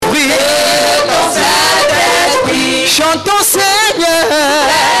Chantons Seigneur,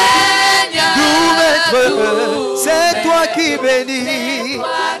 doux maître, c'est toi qui bénis.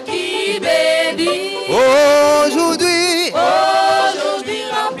 Aujourd'hui,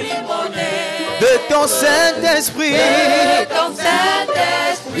 remplis mon âme de ton Saint-Esprit.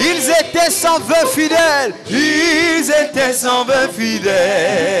 Ils étaient 120 fidèles, ils étaient 120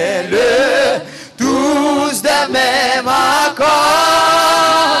 fidèles, tous d'un même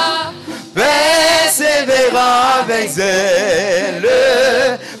accord, persévérant avec zèle,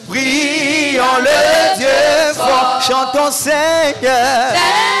 prions le Dieu fort, chantons Seigneur,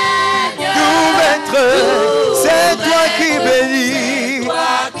 doux maître, c'est toi qui bénis.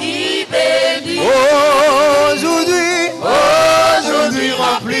 Aujourd'hui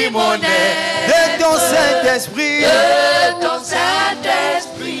remplis mon âme de ton Saint-Esprit.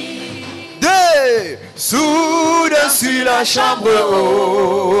 Dessus la chambre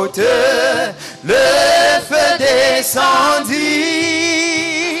haute, le feu descendit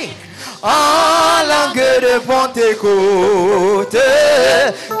en langue de Pentecôte,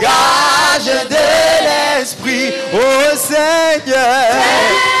 gage de l'Esprit, ô Seigneur,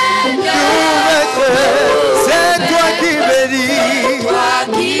 tout maître, c'est toi qui bénis.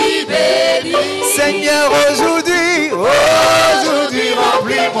 Seigneur, aujourd'hui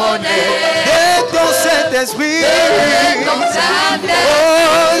remplis mon âme de ton Saint-Esprit. Oh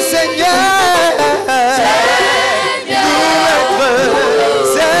Seigneur, tout maître,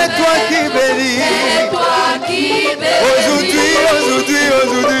 c'est toi qui bénis.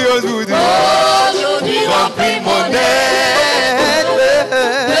 Aujourd'hui, remplis mon âme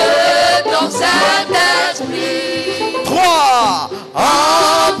de ton Saint-Esprit. 3.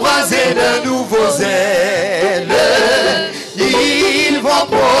 Embrasés de nouveaux ailes, ils vont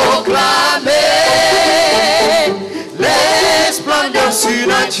proclamer les splendeurs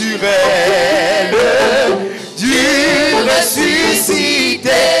surnaturelles du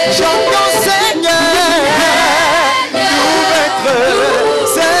ressuscité. Chantons Seigneur, nous maître,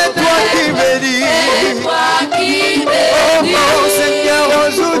 c'est toi qui bénis. Oh Seigneur,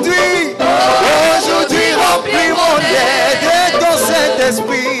 aujourd'hui remplis mon âme de ton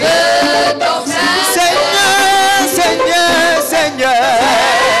Saint-Esprit. Seigneur,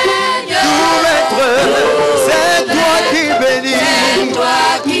 tout maître, c'est toi qui bénis.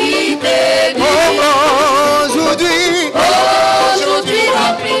 Aujourd'hui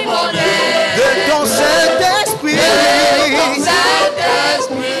remplis mon âme de ton Saint-Esprit.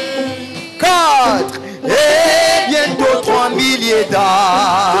 4. Et bientôt 3 milliers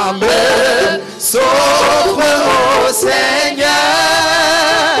d'âmes s'offrent au Seigneur.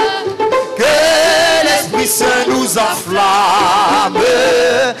 Que l'Esprit Saint nous enflamme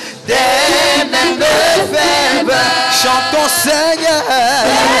des mêmes fèves. Chantons Seigneur,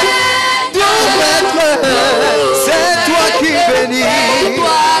 tout maître, c'est toi qui bénis.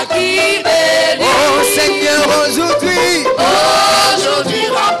 Oh Seigneur, aujourd'hui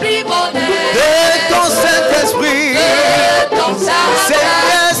remplis mon âme de ton Saint-Esprit.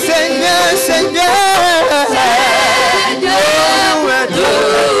 Seigneur,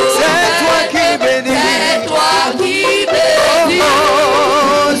 c'est toi qui bénis.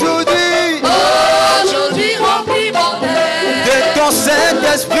 Aujourd'hui remplis mon âme de ton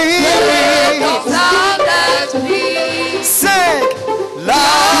Saint-Esprit. 5.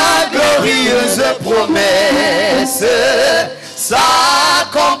 La glorieuse promesse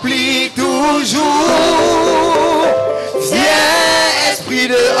s'accomplit toujours. Viens, esprit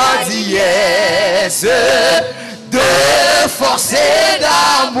de hardiesse, de force et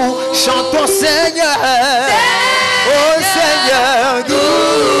d'amour. Chantons Seigneur, oh Seigneur,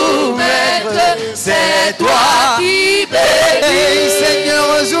 doux maître, c'est toi qui bénis. Seigneur,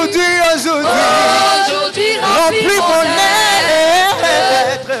 aujourd'hui remplis mon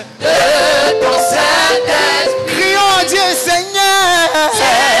être de ton Saint-Esprit. Crions Dieu Seigneur,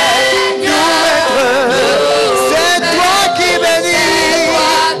 doux maître, c'est toi qui bénis.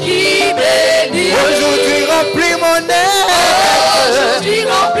 Aujourd'hui remplis mon être.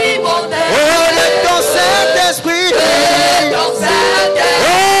 Oh, de ton Saint-Esprit. Oh,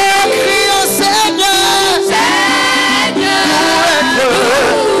 crions Seigneur,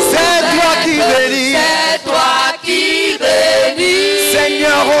 c'est toi qui bénis.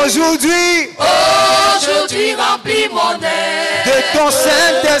 Seigneur, aujourd'hui remplis mon âme de ton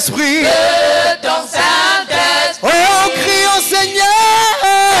Saint-Esprit. Oh, crions Seigneur,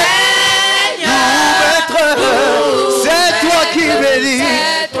 maître, c'est toi qui bénis.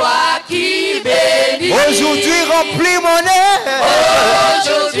 Aujourd'hui remplis mon âme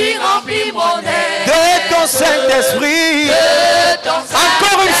de ton Saint-Esprit.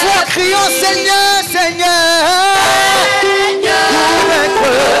 Encore une fois, crions Seigneur,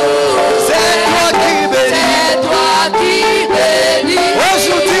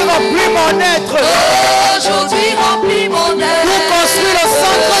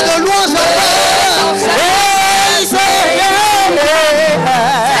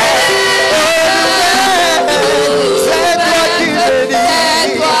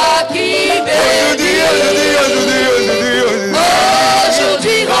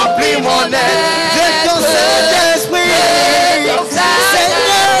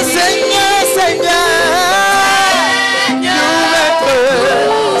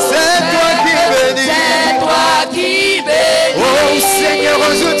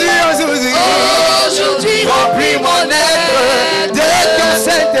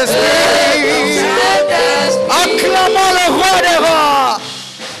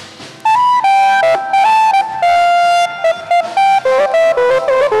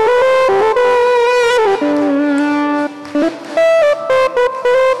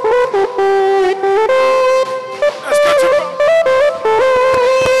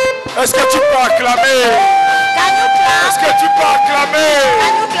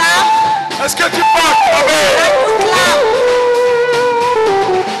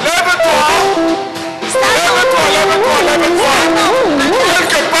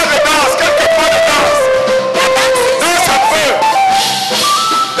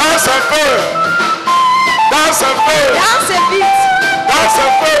 un peu. Danse un peu. Danse vite. Danse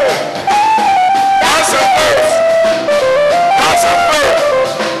un peu. Danse un peu. Danse un peu.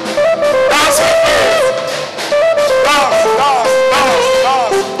 Danse un peu. Danse, danse, danse,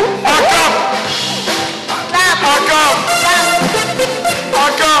 danse. Accorde. Accorde.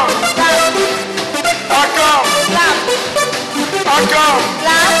 Accorde. Accorde. Accorde.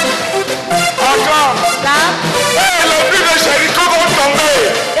 Accorde. Et les murs de Jéricho vont tomber.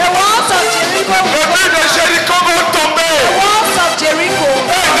 The walls of Jericho. Les murs de Jéricho vont tomber. The walls of Jericho.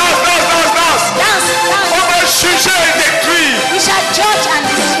 Danse, danse, danse, danse. Dance, dance. On va juger et détruire. We shall judge and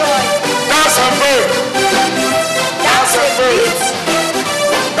destroy. Danse un peu. Dance un peu. vite.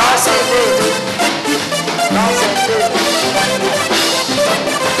 Danse un peu. Danse un peu.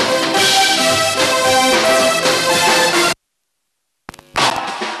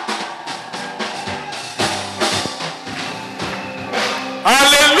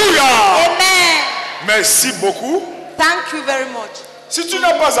 Alléluia. Amen. Merci beaucoup. Thank you very much. Si tu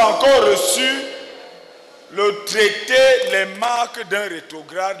n'as pas encore reçu le traité, les marques d'un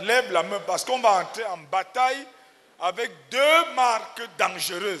rétrograde, lève la main parce qu'on va entrer en bataille avec deux marques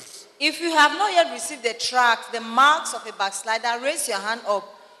dangereuses. If you have not yet received the tract, the marks of a backslider, raise your hand up,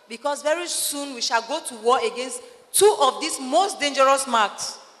 because very soon we shall go to war against two of these most dangerous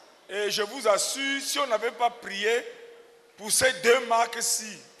marks. Et je vous assure, si on n'avait pas prié pour ces deux marques-ci,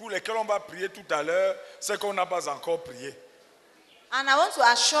 pour lesquelles on va prier tout à l'heure, c'est qu'on n'a pas encore prié. And I want to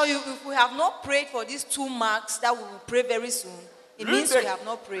assure you, if we have not prayed for these two marks that we will pray very soon, it means we have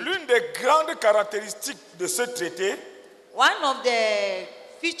not prayed. L'une des grandes caractéristiques de ce traité, One of the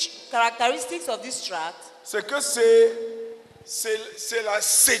characteristics of this tract, c'est que c'est la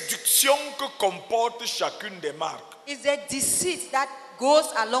séduction que comporte chacune des marques. is the deceit that goes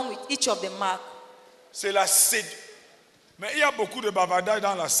along with each of the marks. C'est la séduction. Mais il y a beaucoup de bavardage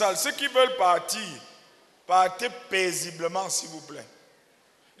dans la salle. Ceux qui veulent partir, partez paisiblement, s'il vous plaît.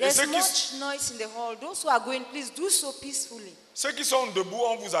 Et There's much noise in the hall. Those who are going, please do so peacefully. ceux qui sont debout,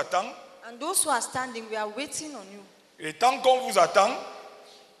 on vous attend. And those who are standing, we are waiting on you. Et tant qu'on vous attend,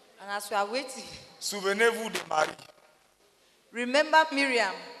 And as we are waiting, souvenez-vous de Marie, remember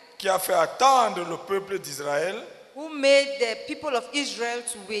Miriam, qui a fait attendre le peuple d'Israël, who made the people of Israel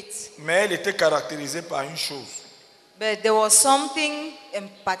to wait. mais elle était caractérisée par une chose But there was something in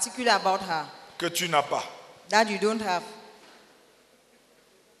particular about her que tu n'as pas. that you don't have.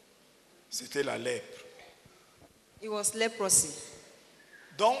 C'était la lèpre. It was leprosy.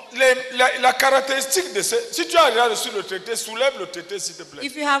 Donc, la caractéristique de ce... Si tu as déjà reçu le traité, soulève le traité, s'il te plaît.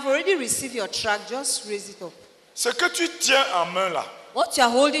 If you have already received your tract, just raise it up. Ce que tu tiens en main là, What you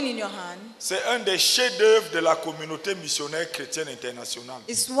are holding in your hand c'est un des chefs-d'œuvre de la communauté missionnaire chrétienne internationale.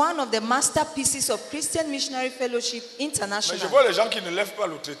 is one of the masterpieces of Christian Missionary Fellowship Mais je International. vois les gens qui ne lèvent pas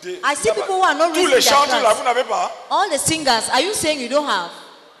le traité. I see people who are not Tous raising les their chanteurs là, tracts. vous n'avez pas. All the singers, are you saying you don't have?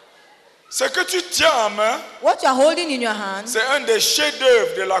 Ce que tu tiens en main, What you are holding in your hand c'est un des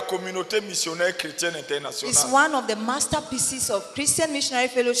chefs-d'œuvre de la communauté missionnaire chrétienne is internationale. one of the masterpieces of Christian Missionary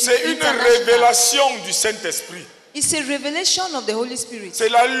Fellowship C'est une International. révélation du Saint-Esprit. It's a revelation of the Holy Spirit. C'est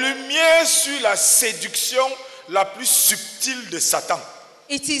la lumière sur la séduction la plus subtile de Satan.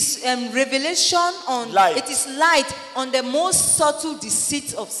 It is revelation on Light. It is light on the most subtle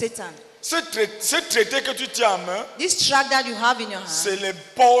deceit of Satan. Ce traité que tu tiens en main, This tract that you have in your hand, c'est les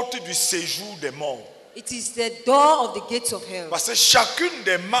portes du séjour des morts. it is the door of the gates of hell. Parce que chacune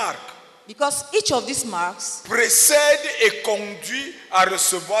des marques Because each of these marks précède et conduit à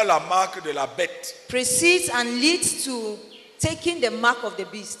recevoir la marque de la bête. precedes and leads to taking the mark of the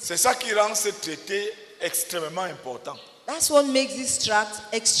beast. C'est ça qui rend ce traité extrêmement important. That's what makes this tract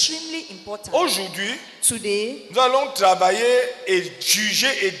extremely important. Aujourd'hui, Today, nous allons travailler et juger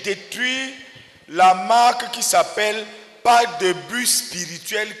et détruire la marque qui s'appelle pas de but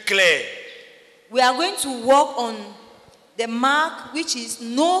spirituel clair. we are going to work on the mark which is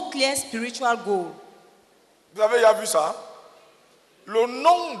no clear spiritual goal. Vous avez déjà vu ça? Le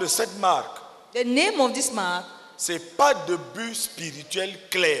nom de cette marque, The name of this mark, c'est pas de but spirituel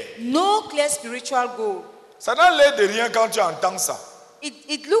clair. no clear spiritual goal. Ça n'a l'air de rien quand tu entends ça.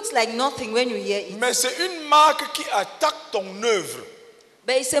 It looks like nothing when you hear it. Mais c'est une marque qui attaque ton œuvre.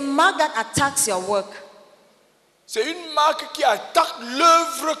 But it's a mark that attacks your work. C'est une marque qui attaque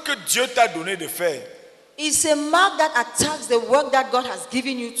l'œuvre que Dieu t'a donné de faire. It's a mark that attacks the work that God has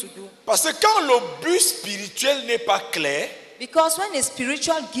given you to do. Parce que quand le but spirituel n'est pas clair, Because when a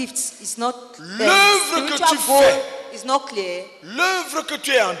spiritual gift is not l'œuvre que spiritual tu goal fais, is not clear, l'œuvre que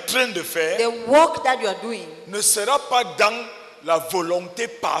tu es en train de faire the work that you are doing ne sera pas dans la volonté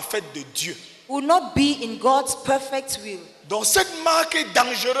parfaite de Dieu. will not be in God's perfect will. Donc cette marque est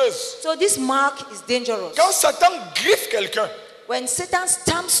dangereuse. So this mark is dangerous. Quand Satan griffe quelqu'un When Satan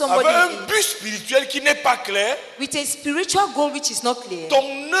stamps avec somebody un but spirituel qui n'est pas clair, with a spiritual goal which is not clear,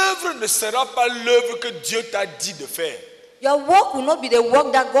 ton œuvre ne sera pas l'œuvre que Dieu t'a dit de faire. your work will not be the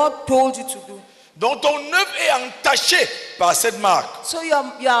work that God told you to do. Donc ton œuvre est entachée par cette marque. So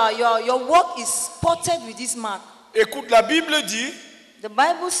your work is spotted with this mark. Écoute, la Bible dit, The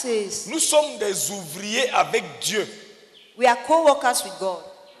Bible says nous sommes des ouvriers avec Dieu. we are co-workers with God.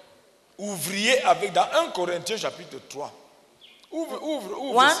 Ouvriers avec, dans 1 Corinthiens chapitre 3.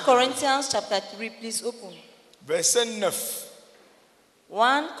 Ouvre. 1 Corinthians chapter 3, please open. Verset 9.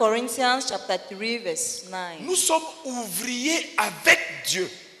 1 Corinthians chapter 3 verse 9. Nous sommes ouvriers avec Dieu.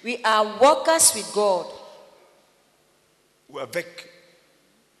 We are workers with God. Ou avec.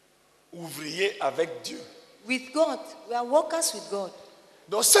 Ouvriers avec Dieu. With God. We are workers with God.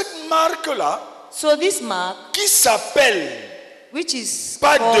 Donc cette marque-là, So this mark, qui s'appelle which is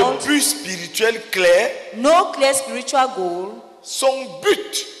pas called de but spirituel clair, no clear spiritual goal, son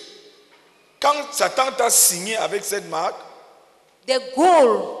but, quand Satan t'a signé avec cette marque, the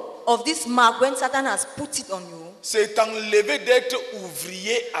goal of this mark when Satan has put it on you c'est enlever d'être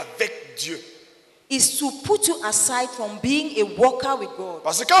ouvrier avec Dieu. is to put you aside from being a worker with God.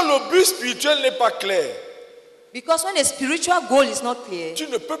 Parce que quand le but spirituel n'est pas clair, Because when a spiritual goal is not clear, tu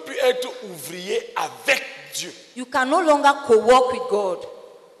ne peux plus être ouvrier avec Dieu. you can no longer co-work with God.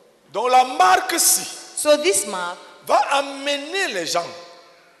 Donc la marque-ci So this mark va amener les gens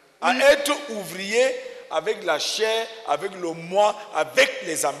à être ouvriers avec la chair, avec le moi, avec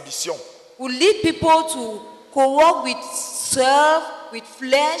les ambitions. will lead people to co-work with serve, with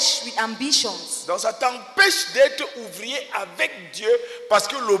flesh, with ambitions. Donc ça t'empêche d'être ouvrier avec Dieu parce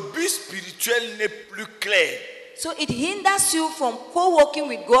que le but spirituel n'est plus clair. So it hinders you from co-working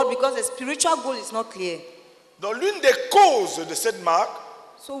with God because the spiritual goal is not clear. Donc l'une des causes de cette marque,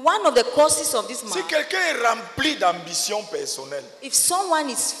 So one of the causes of this si mark, quelqu'un est rempli d'ambition personnelle, if someone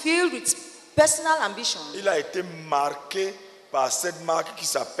is filled with personal ambition, il a été marqué par cette marque qui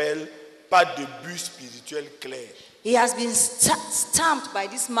s'appelle pas de but spirituel clair. he has been stamped by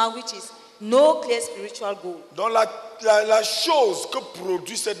this mark which is no clear spiritual goal. Donc la chose que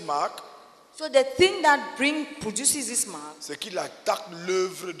produit cette marque, So the thing that produces this mark c'est qu'il attaque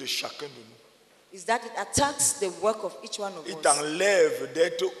l'œuvre de chacun de nous. is that it attacks the work of each one of Il us. t'enlève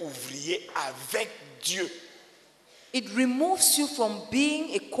d'être ouvrier avec Dieu. It removes you from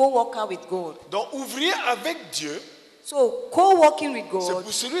being a co-worker with God. Donc ouvrier avec Dieu, So co-working with c'est God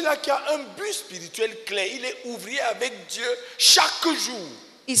pour celui-là qui a un but spirituel clair. Il est ouvrier avec Dieu chaque jour.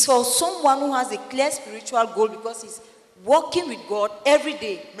 is for someone who has a clear spiritual goal because he's working with God every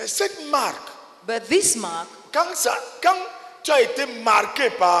day. Mais cette marque, But this mark, quand tu as été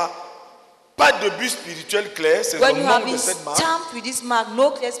marqué par pas de but spiritual clair, c'est le when you have nom de been cette marque, stamped with this mark, no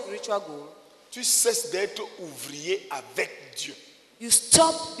clear spiritual goal, tu cesses d'être ouvrier avec Dieu. you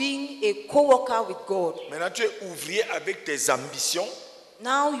stop being a co-worker with God. Maintenant, tu es ouvrier avec tes ambitions,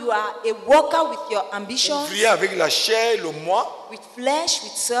 Now you are a worker with your ambitions, ouvrier avec la chair, le moi, with flesh,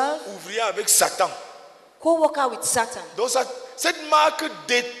 with self, ouvrier avec Satan. co-worker with Satan. Donc cette marque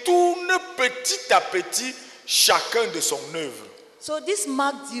détourne petit à petit chacun de son œuvre. So this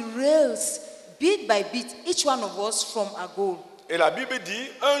mark derails bit by bit each one of us from our goal. Et la Bible dit,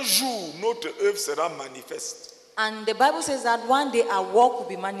 un jour notre œuvre sera manifeste. And the Bible says that one day our work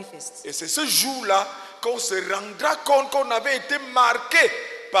will be manifest. Et c'est ce jour-là qu'on se rendra compte qu'on avait été marqué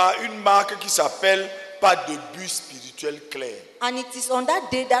par une marque qui s'appelle pas de but spirituel clair. And it is on that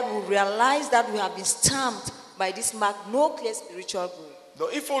day that we realize that we have been stamped by this mark, no clear spiritual goal. Donc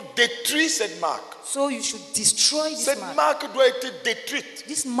il faut détruire cette marque. So you should destroy this Cette mark. marque doit être détruite.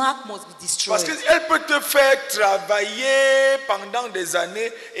 This mark must be destroyed. Parce qu'elle peut te faire travailler pendant des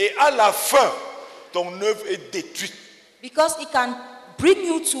années et à la fin, ton œuvre est détruite. Because it can bring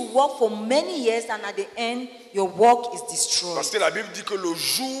you to work for many years and at the end your work is destroyed. Parce que la Bible dit que le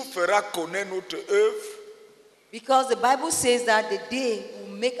jour fera connaître notre œuvre. Because the Bible says that the day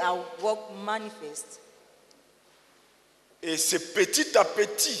will make our work manifest. Et c'est petit à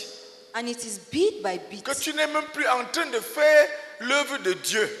petit And it is bit by bit que tu n'es même plus en train de faire l'œuvre de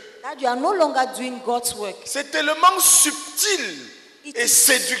Dieu. that you are no longer doing God's work. C'est tellement subtil et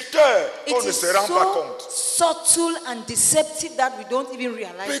séducteur It qu'on ne is se rend pas so compte. subtle and deceptive that we don't even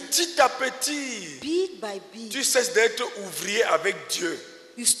realize it. Petit à petit, Bit by bit, tu cesses d'être ouvrier avec Dieu.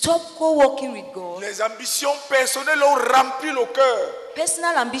 you stop co-working with God. Les ambitions personnelles ont rempli le cœur.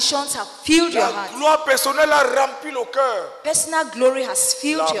 Personal ambitions have filled your La heart. gloire personnelle a rempli le cœur. Personal glory has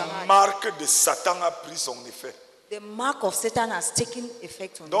filled your La heart. marque de Satan a pris son effet. The mark of Satan has taken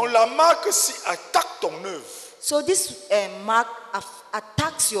effect on Donc you. la marque si attaque ton œuvre. So this mark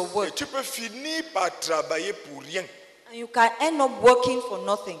attacks your Et work. tu peux finir par travailler pour rien. And you can end up working for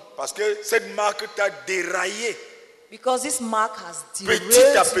nothing. Parce que cette marque t'a déraillé. Because this mark has Petit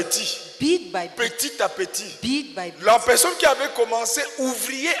à derailed petit. bit by bit, Petit à petit. bit by bit. La personne qui avait commencé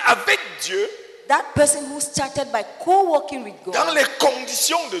ouvrier avec Dieu, That person who started by co-working with dans God, les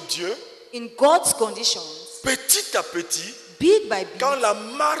conditions de Dieu, in God's conditions, petit à petit, bit by bit, quand la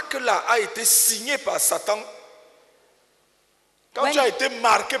marque là a été signée par Satan, quand When- tu as été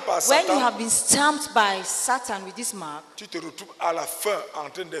marqué par when you Satan, have been stamped by Satan with this mark, tu te retrouves à la fin en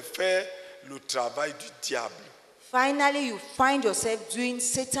train de faire le travail du diable. finally you find yourself doing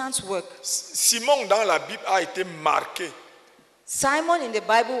Satan's work. Simon dans la Bible a été marqué. Simon in the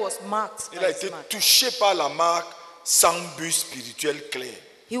Bible was marked Il by a this été mark. touché par la marque sans but spirituel clair.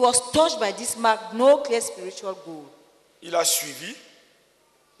 He was touched by this mark, no clear spiritual goal. Il a suivi.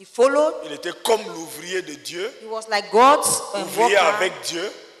 He followed. Il était comme l'ouvrier de Dieu, He was like God's ouvrier worker, avec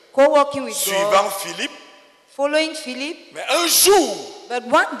Dieu, co-working with suivant God, Philippe. following Philip. Mais un jour, But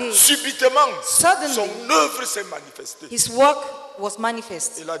one day, subitement, Suddenly, son œuvre s'est manifestée. his work was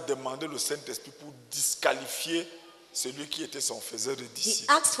manifest. Il a demandé le Saint-Esprit pour disqualifier celui qui était son faiseur de He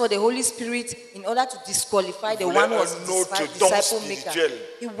disciples. asked for the Holy Spirit in order to disqualify the voulait one who was un autre the don disciple maker. spirituel.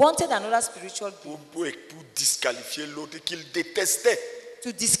 He wanted another spiritual gift Pour disqualifier l'autre qu'il détestait.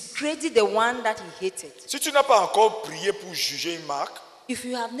 to discredit the one that he hated. Si tu n'as pas encore prié pour juger une marque, If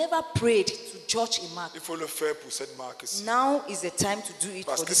you have never prayed to judge a mark, il faut le faire pour cette marque-ci. now is the time to do it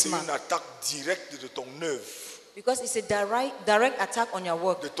Parce for que this c'est mark. une attaque directe de ton œuvre, Because it's a direct attack on your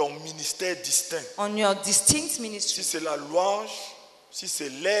work, de ton ministère distinct. on your distinct Si ministry. c'est la louange, si c'est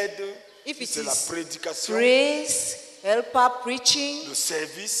l'aide, If si it c'est la is prédication, praise, helper, preaching, le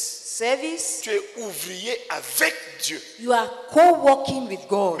service, service, tu es ouvrier avec Dieu. you are co-working with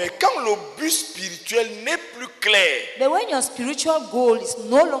God. Mais quand le but spirituel n'est plus clair, But when your spiritual goal is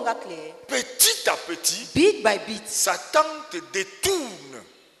no longer clear, petit à petit, bit by bit, Satan te détourne.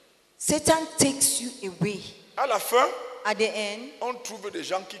 Satan takes you away. À la fin, At the end, on trouve des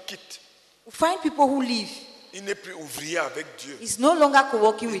gens qui quittent. you find people who leave. Il n'est plus ouvrier avec Dieu. He's no longer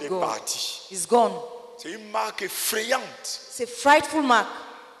co-working Il with est God. parti. He's gone. C'est une marque effrayante. It's a frightful mark.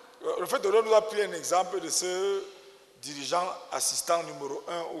 Le fait de nous a pris un exemple de ce dirigeant assistant numéro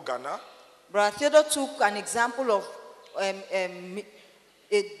 1 au Ghana. Brother Theodore took an example of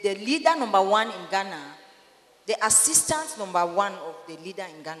the leader number one in Ghana, the assistant number one of the leader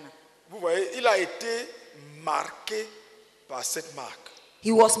in Ghana. Vous voyez, il a été marqué par cette marque.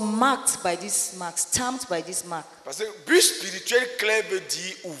 He was marked by this mark, stamped by this mark. Parce que but spirituel clair veut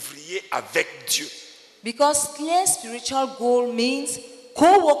dire ouvrier avec Dieu. Because clear spiritual goal means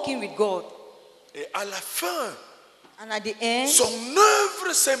co-working with God. Et à la fin, And at the end, son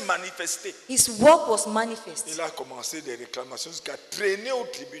œuvre s'est manifestée. his work was manifest. Il a commencé des réclamations jusqu'à traîner au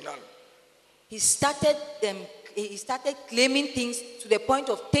tribunal. He started claiming things to the point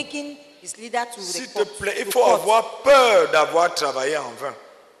of taking his leader to the S'il te court. plaît, il to faut court. avoir peur d'avoir travaillé en vain.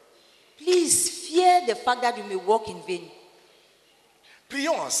 Please fear the fact that you may work in vain.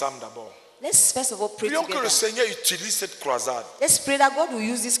 Prions ensemble d'abord. Let's first of all pray Prions que le together. Seigneur utilise cette croisade Let's pray that God will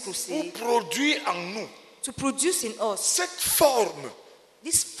use this pour crusade produire en nous to produce in us cette forme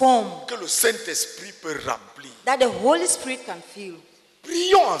this form que le Saint-Esprit peut remplir. that the Holy Spirit can fill.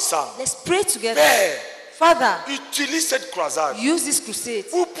 Prions ensemble. Let's pray together. Père, Father, utilise cette croisade use this crusade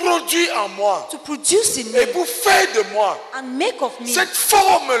pour produire en moi to produce in et me pour faire de moi and make of me cette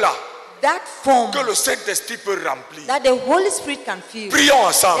forme-là that form que le Saint-Esprit peut remplir. that the Holy Spirit can fill. Prions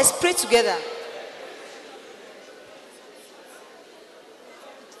ensemble. Let's pray together.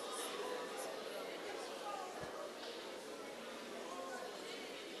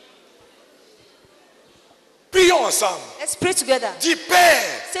 Prions ensemble. Let's pray together. Dis Père,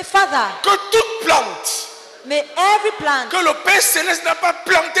 Say, Father, que toute plante may every plant que le Père Céleste n'a pas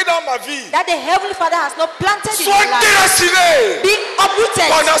plantée dans ma vie that the Heavenly Father has not planted in soit my life déracinée be uprooted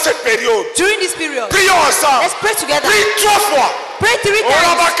pendant cette période. during this period. Prions ensemble. Let's pray together. Prie 3 fois. Pray 3 Oh, times.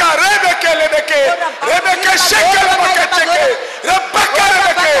 Rabaka, Rebeke, Lebeke, Rebeke, Sheke, Lebeke, Teke, Rebaka,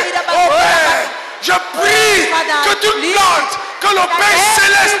 Lebeke. Oh Père, je prie que toute plante que le Père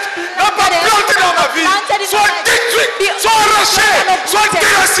Céleste n'a pas plantée dans ma vie soit détruite, soit arrachée, soit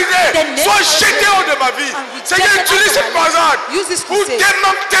déracinée, soit jetée hors de ma vie. Seigneur, utilise cette croisade pour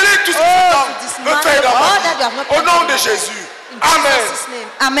démanteler tout ce que Satan veut faire dans ma vie. Au nom de Jésus. In Amen. Jesus' name.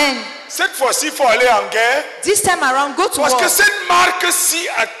 Amen. Cette fois-ci, il faut aller en guerre This time around, go to parce que war. cette marque-ci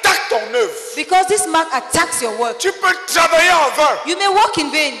attaque ton œuvre. Because this mark attacks your work. Tu peux travailler en vain. You may walk in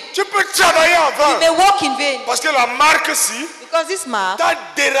vain. Tu peux travailler en You vain. may walk in vain. Parce que la marque-ci Because this mark t'a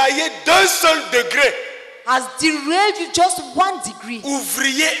déraillé d'un seul degré. has derailed you just 1 degree.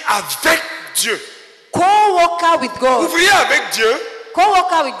 Ouvrier avec Dieu. Co-worker with God. Ouvrier avec Dieu.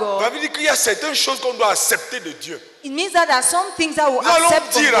 Co-worker with Ça God. veut dire qu'il y a certaines choses qu'on doit accepter de Dieu. It means that there are some things that we'll Nous allons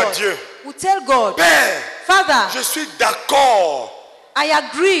accept from dire à God. Dieu, We'll tell God, Père, Father, je suis d'accord I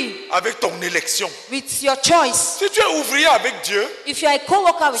agree avec ton élection. with your choice. Si tu es ouvrier avec Dieu, If you are a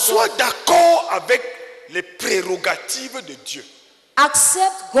co-worker with sois God, d'accord avec les prérogatives de Dieu.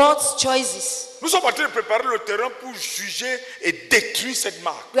 accept God's choices. Nous sommes en train de préparer le terrain pour juger et détruire cette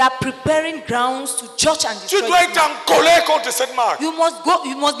marque. We are preparing grounds to judge and Tu destroy dois it. être en colère contre cette marque. You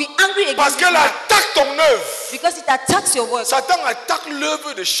must be angry Parce against qu'elle it attaque ton œuvre. because it attacks your work. Satan attaque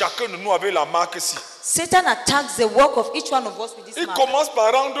l'œuvre de chacun de nous avec la marque-ci. Satan attacks the work of each one of us with this Il mark. commence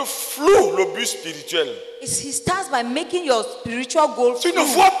par rendre flou le but spirituel. He starts by making your spiritual goal Tu ne true.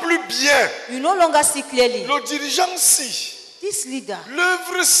 vois plus bien You no longer see clearly. le dirigeant-ci, This leader,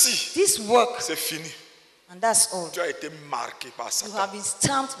 l'œuvre-ci. this work, C'est fini. and that's all. Tu as été marqué par You Satan. have been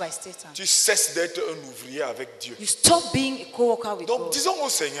stamped by Satan. Tu cesses d'être un ouvrier avec Dieu. You stop being a co-worker with Donc God. disons au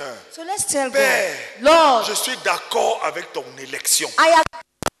Seigneur, So let's tell Père, God, Lord, je suis d'accord avec ton élection. I agree.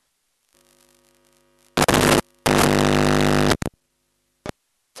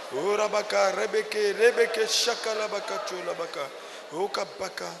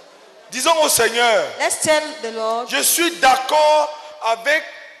 Disons au Seigneur, Let's tell the Lord, je suis d'accord avec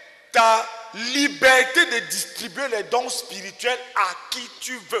ta liberté de distribuer les dons spirituels à qui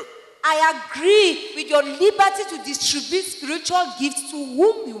tu veux. I agree with your liberty to distribute spiritual gifts to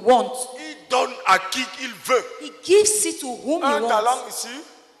whom you want. Il donne à qui il veut. He gives it to whom he Un talent wants. ici,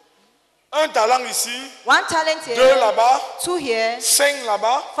 un talent ici, 1 talent 2 here, là-bas, 2 here, 5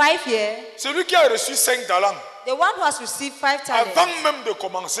 là-bas. 5 here. Celui qui a reçu 5 talents, The one who has received 5 avant talents, même de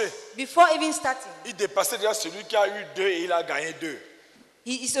commencer, before even starting, il dépassait déjà celui qui a eu 2 et il a gagné 2.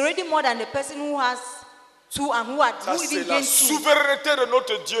 he is already more than the person who has 2 and who Ça, even c'est la gained 2. souveraineté de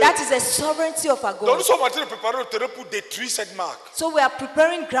notre Dieu. That is the sovereignty of our Donc God. nous sommes en train de préparer le terrain pour détruire cette marque. So we are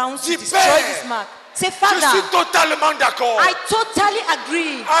preparing grounds to Dis, destroy Père, this mark. Say, Je Father, suis totalement d'accord I totally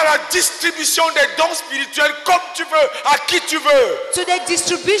agree à la distribution des dons spirituels comme tu veux, à qui tu veux. to the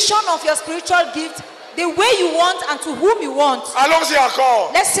distribution of your spiritual gift the way you want and to whom you want. Allons-y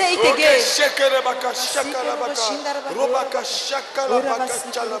encore. Let's say it Ok, again. shekerebaka, shakalabaka, robaka,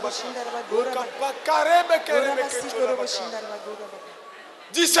 shakalabaka, chalabaka, okapakarebe, chalabaka.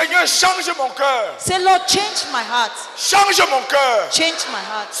 Dis Seigneur, change mon cœur. Say, Lord, change my heart. Change mon cœur Change my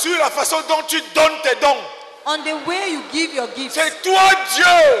heart. sur la façon dont tu donnes tes dons. On the way you give your gifts. C'est toi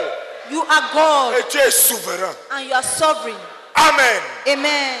Dieu You are God et tu es souverain. and you are sovereign. Amen.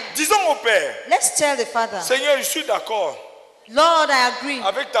 Amen. Disons au Père, Let's tell the Father, Seigneur, je suis d'accord Lord, I agree.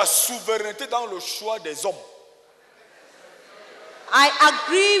 avec ta souveraineté dans le choix des hommes. I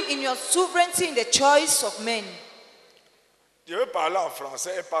agree in your sovereignty in the choice of men. Je vais parler en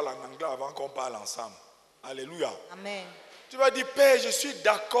français et parler en anglais avant qu'on parle ensemble. Alléluia. Amen. Tu vas dire, Père, je suis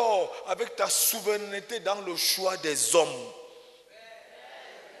d'accord avec ta souveraineté dans le choix des hommes.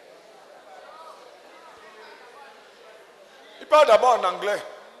 Il parle d'abord en anglais.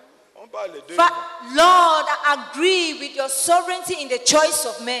 On parle les deux. Lord, I agree with your sovereignty in the choice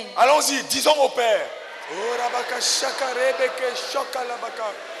of men. Allons-y, disons au Père.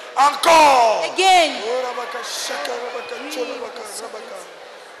 Encore. Again,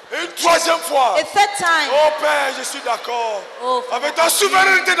 Une troisième fois. a third time. Oh Père, je suis d'accord Oh, avec ta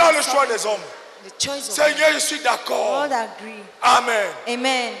souveraineté dans le choix des hommes. The choice of men. Seigneur, je suis d'accord. Lord, I agree. Amen.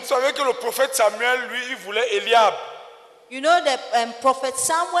 Amen. Vous savez que le prophète Samuel, lui, il voulait Eliab. You know that Prophet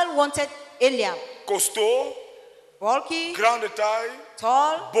Samuel wanted Eliab. Costaud, Bulky, grande taille,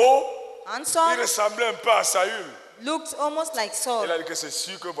 tall, beau. Il handsome, ressemblait un peu à Saül. looked almost like Saul. Il a dit que c'est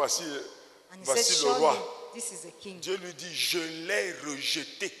sûr que voici, And he said, voici le surely roi. this is the king. Dieu lui dit, je l'ai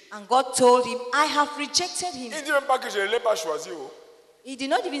rejeté. And God told him, I have rejected him. Il ne dit même pas que je ne l'ai pas choisi. Oh. He did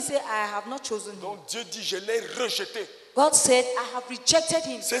not even say, I have not chosen him. Donc Dieu dit, je l'ai rejeté. God said, I have rejected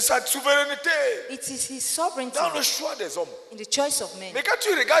him. C'est sa souveraineté It is his sovereignty dans le choix des hommes. in the choice of men. Mais quand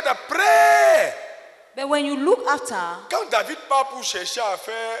tu regardes après, But when you look after, quand David part pour chercher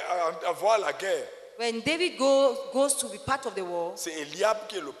à voir la guerre, when David goes to be part of the war, c'est Eliab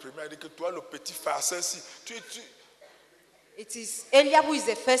qui est le premier. Il dit que toi, le petit farceur, si it is Eliab who is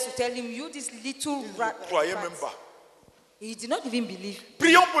the first to tell him, you this little rat. ne croyais même pas. He did not even believe.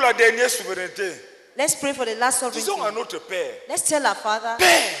 Prions pour la dernière souveraineté. Let's pray for the last sovereignty. Disons à notre Père, Let's tell our Father,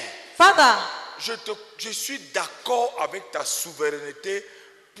 Père, Father, je suis d'accord avec ta souveraineté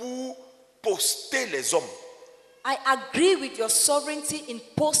pour poster les hommes I agree with your sovereignty in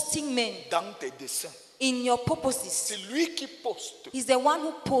posting men dans tes desseins. in your purposes. C'est lui qui poste. He's the one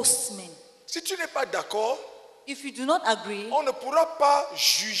who posts men. Si tu n'es pas d'accord, If you do not agree, on ne pourra pas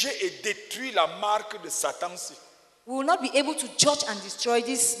juger et détruire la marque de Satan-ci. we will not be able to judge and destroy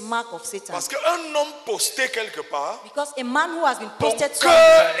this mark of Satan. Parce qu'un homme posté quelque part, Because a man who has been ton posted cœur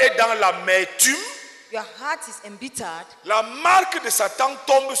somewhere, est dans l'amertume, your heart is embittered, la marque de Satan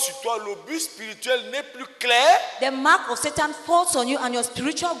tombe sur toi, le but spirituel n'est plus clair, the mark of Satan falls on you and your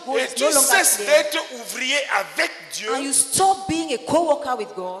spiritual goal et is tu no longer cesses clear. d'être ouvrier avec Dieu, And you stop being a co-worker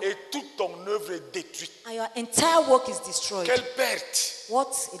with God, et toute ton œuvre est détruite. and your entire work is destroyed. Quelle perte! What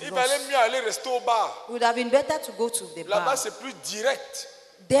a Il loss. valait mieux aller rester au bar. It would have been better to go to the Là-bas, bar. c'est plus direct.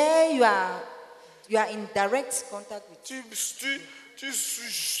 There you are in direct contact with. Tu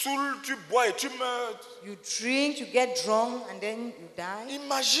saoules, tu bois et tu meurs. You drink, you get drunk, and then you die.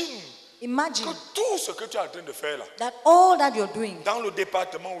 Imagine Imagine que tout ce que tu es en train de faire là, that all that you're doing dans le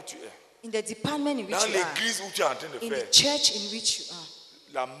département où tu es, in the department in which dans you are, l'église où tu es en train de in faire, the church in which you are,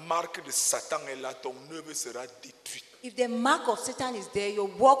 la marque de Satan est là, ton œuvre sera détruite. if the mark of Satan is there, your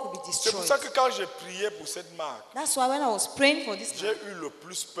work will be C'est pour destroyed. ça que quand j'ai prié pour cette marque, That's why when I was praying for this j'ai mark, eu le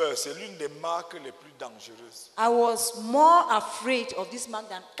plus peur. C'est l'une des marques les plus dangereuses. I was more afraid of this mark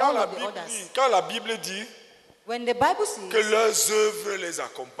than Quand all la of the Bible others. dit, quand la Bible dit When the Bible que says leurs œuvres les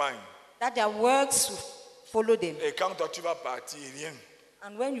accompagnent, that their works will follow them, et quand toi tu vas partir, rien.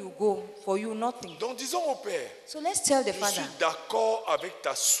 and when you go, for you nothing. Donc disons au Père, So let's tell the je Father, suis d'accord avec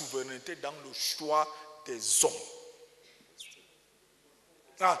ta souveraineté dans le choix des hommes.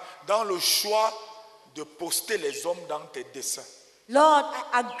 Dans le choix de poster les hommes dans tes desseins. Lord,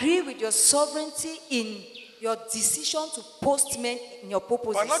 I agree with your sovereignty in your decision to post men in your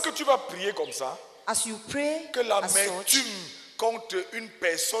purposes. Pendant que tu vas prier comme ça, As you pray, que as such, l'amertume contre une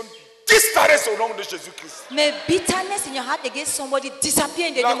personne disparaisse au nom de Jésus-Christ. may bitterness in your heart against somebody disappear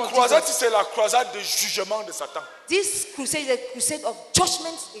in the La name of croisade, Jesus. c'est la croisade de jugement de Satan. This crusade is a crusade of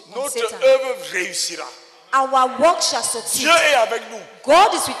judgment on Notre Satan. œuvre réussira. Our work shall succeed. Dieu est avec nous.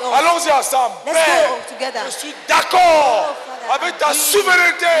 God is with us. Allons-y ensemble. Let's Père, go together. je suis d'accord Oh, Father, avec ta agree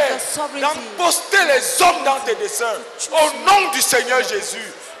souveraineté with your sovereignty. d'emposter les hommes dans tes desseins. Au nom du Seigneur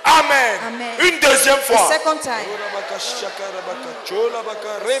Jésus. Amen. Amen. Une deuxième The fois. second time.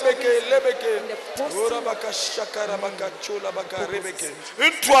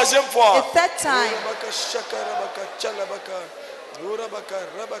 Une troisième fois. The third time.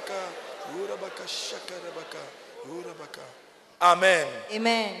 Amen.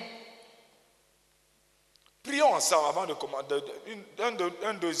 Amen. Prions ensemble avant de commencer.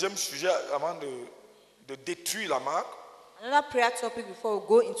 Un deuxième sujet avant de détruire la marque. Another prayer topic before we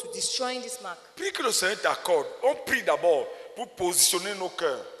go into destroying this mark. Prie que le Seigneur t'accorde. On prie d'abord pour positionner nos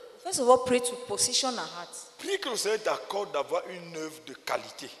cœurs. First of all, pray to position our hearts. Prie que le Seigneur t'accorde d'avoir une œuvre de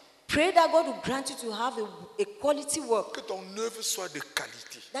qualité. Pray that God will grant you to have a quality work. Que ton œuvre soit de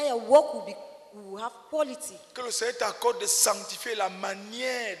qualité. That your work will have quality. Que le Seigneur t'accorde de sanctifier la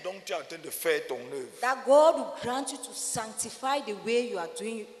manière dont tu es en train de faire ton œuvre. That God will grant you to sanctify the way you are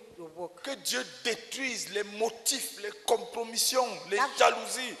doing your work. Que Dieu détruise les motifs, les compromissions, les That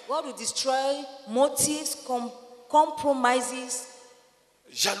jalousies. God will destroy motives, compromises,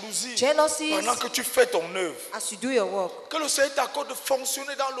 Jalousie. jealousies Pendant que tu fais ton œuvre. as you do your work. Que le Seigneur t'accorde de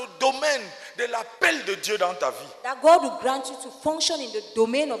fonctionner dans le domaine de l'appel de Dieu dans ta vie. That God will grant you to function in the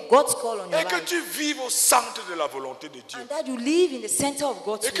domain of God's call on your Et que life. tu vives au centre de la volonté de Dieu. And that you live in the center of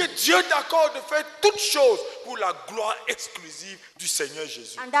God's Et que will. Dieu t'accorde de faire toutes choses pour la gloire exclusive du Seigneur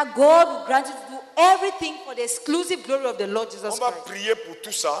Jésus. And that God will grant you to do everything for the exclusive glory of the Lord Jesus On va Christ. prier pour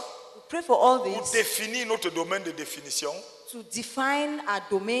tout ça, We pray for all pour this, définir notre domaine de définition, to define our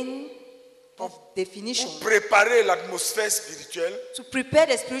domain of definition, pour préparer l'atmosphère spirituelle. to prepare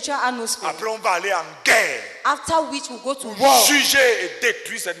the spiritual atmosphere, Après, on va aller en guerre after which we'll go to pour war, juger et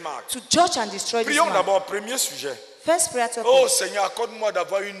détruire cette marque. to judge and destroy this Prions man. d'abord, premier sujet. First prayer topic. Oh Seigneur, accorde-moi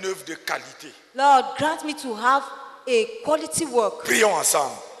d'avoir une œuvre de qualité. Lord, grant me to have a quality work. Prions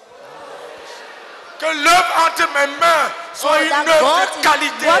ensemble. Que l'œuvre entre mes mains soit Oh, une that œuvre God de in-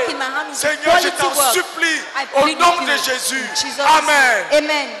 qualité. work in my hand will be Seigneur, je quality t'en work. supplie I au plead nom with de you. Jésus. In Jesus' Amen. name.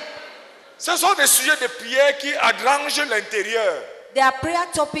 Amen. Ce sont des sujets de prière qui arrangent l'intérieur. There are prayer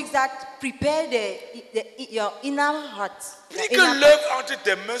topics that prepare your inner heart. your Prie que inner l'œuvre entre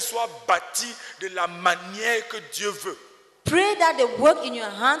tes mains soit bâtie de la manière que Dieu veut. Pray that the work in your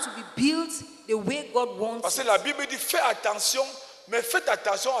hands will be built the way God wants Parce que it. la Bible dit fais attention, mais faites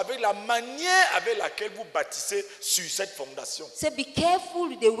attention avec la manière avec laquelle vous bâtissez sur cette fondation. Say, be careful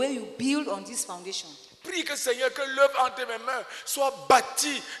with the way you build on this foundation. prie que Seigneur, que l'œuvre entre mes mains soit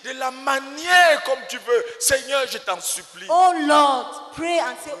bâtie de la manière comme tu veux. Seigneur, je t'en supplie. Oh Lord, pray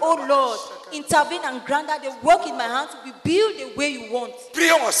and say, oh Lord, intervene and grant that the work in my hand to be built the way you want.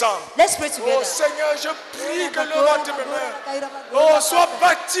 Prions ensemble. Let's pray together. Oh Seigneur, je prie que l'œuvre entre mes mains soit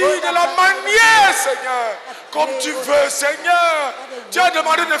bâtie de la manière, Seigneur, comme tu veux, Seigneur. Tu as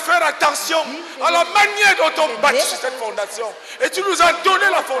demandé de faire attention à la manière dont on bâtit sur cette fondation. Et tu nous as donné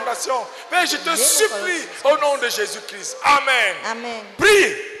la fondation. Père, je te supplie au nom de Jésus-Christ. Amen. Amen.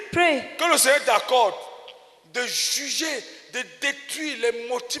 Prie. Pray. Que le Seigneur t'accorde de juger, de détruire les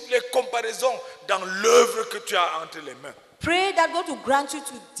motifs, les comparaisons dans l'œuvre que tu as entre les mains. Pray that God will grant you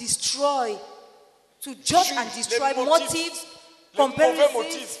to destroy, to judge and destroy motives,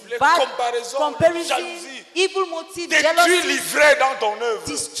 comparisons, bad comparisons, evil motives, détruis l'ivraie dans ton œuvre.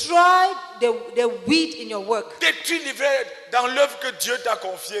 Destroy the weed in your work. Détruis l'ivraie dans l'œuvre que Dieu t'a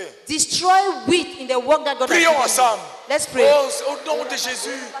confiée. Destroy weed in the work that God has given you. Prions ensemble. Let's pray. Oh, au nom de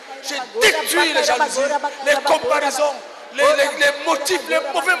Jésus, je détruis les jalousies, les comparaisons, les motifs, les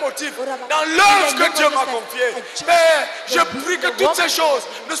mauvais motifs dans l'œuvre que Dieu m'a confiée. Père, je prie que toutes ces choses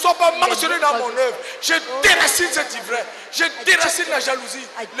ne soient pas mentionnées dans mon œuvre. Je déracine cette ivraie, je déracine la jalousie,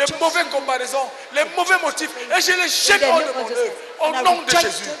 les mauvaises comparaisons, les mauvais motifs, et je les jette hors de mon œuvre. Au nom de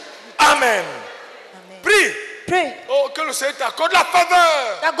Jésus. Amen. Prie. Pray. Oh, que le Seigneur t'accorde la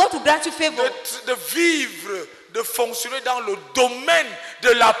faveur That God will grant you favor. de vivre, de fonctionner dans le domaine de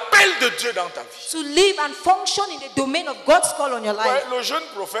l'appel de Dieu dans ta vie. To live and function in the domain of God's call on your life. Ouais, le jeune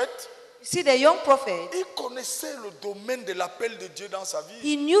prophète, You see, the young prophet, il connaissait le domaine de l'appel de Dieu dans sa vie.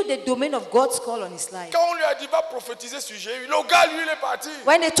 he knew the domain of God's call on his life. Quand on lui a dit va prophétiser sur Jéhu, le gars lui il est parti.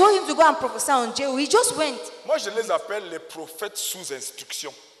 When they told him to go and prophesy on Jehu, he just went. Moi je les appelle les prophètes sous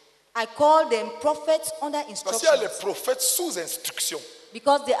instruction. I call them prophets under Parce qu'il y a les instruction. prophètes sous instruction.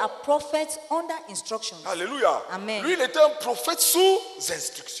 Because they are prophets under instruction. Alléluia. Amen. Lui il était un prophète sous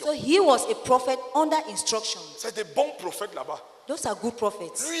instruction. So he was a prophet under instruction. C'est des bons prophètes là-bas. Those are good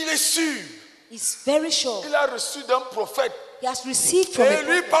prophets. Lui il est sûr. He's very sure. Il a reçu d'un prophète. He has received from Et a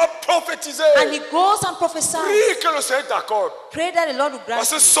lui prophet. pas prophétiser. And he goes and prophesies. Prie que le Seigneur t'accorde. Pray that the Lord will grant Parce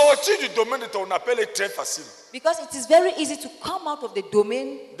que you. sortir du domaine de ton appel est très facile. Because it is very easy to come out of the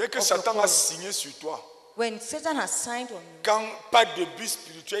domain Dès que of your Satan a call. signé sur toi, When Satan has signed on you, quand pas de but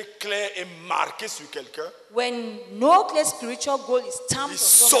spirituel clair est marqué sur quelqu'un, when no clear spiritual goal is stamped il on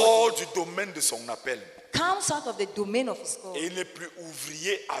sort somebody, du domaine de son appel. comes out of the domain of his call, Et il n'est plus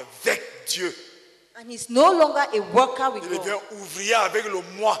ouvrier avec Dieu. and he's no longer a worker with Il God. devient ouvrier avec le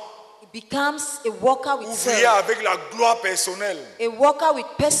moi. He becomes a worker with Ouvrier self, avec la gloire personnelle. a worker with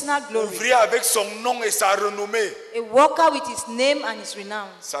personal glory, Ouvrier avec son nom et sa renommée. a worker with his name and his renown.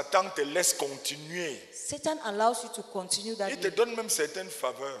 Satan te laisse continuer. Satan allows you to continue that Il te way. donne même certaines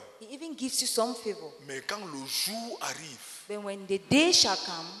faveurs. He even gives you some favor. Mais quand le jour arrive, Then when the day shall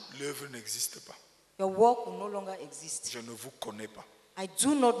come, l'œuvre n'existe pas. your work will no longer exist. Je ne vous connais pas. I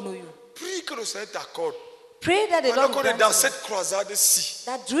do not know you. Prie que le Seigneur t'accorde. Pray that the Pendant Lord qu'on will est dans grant you cette croisade-ci,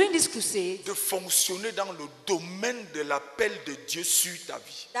 that during this crusade, de fonctionner dans le domaine de l'appel de Dieu sur ta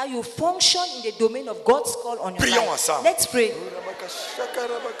vie. that you function in the domain of God's call on your Prions life. ensemble. Let's pray.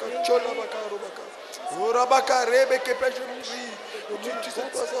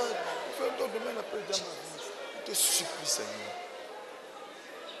 Je te supplie, Seigneur.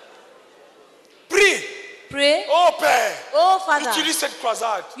 Prie. Pray. Oh Père, Oh Father, utilise cette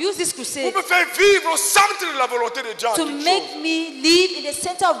croisade use this pour crusade me faire vivre au centre de la volonté de Dieu en to toutes make choses. me live in the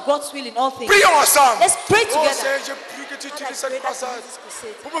center of God's will in all things. Prions ensemble. Let's pray Oh together. Seigneur, je prie que tu Father, I utilises pray cette that you croisade use this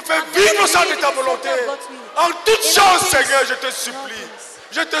crusade. pour me faire And vivre au may centre we de ta live in the volonté. center of God's will. En toutes In all choses, things. Seigneur, je te In all supplie. things.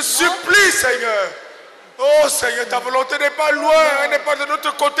 Je te supplie, Seigneur. Oh Seigneur, ta volonté n'est pas loin, elle n'est pas de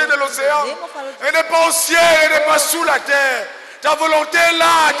l'autre côté de l'océan. Elle n'est pas au ciel, elle n'est pas sous la terre. Ta volonté est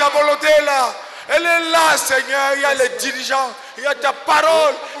là, ta volonté est là. Elle est là, Seigneur. Il y a les dirigeants, il y a ta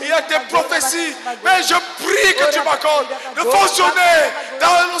parole, il y a tes prophéties. Mais je prie que tu m'accordes de fonctionner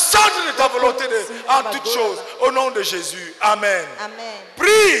dans le centre de ta volonté en toutes choses. Au nom de Jésus. Amen. Amen.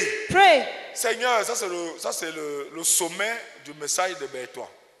 Prie. Pray. Seigneur, ça c'est le sommet du message de Bertois.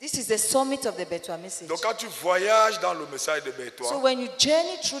 This is the summit of the Betua message. Donc quand tu voyages dans le message de So Bertois, when you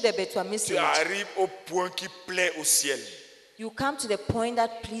journey through the Betua tu message, arrives au point qui plaît au ciel. you come to the point that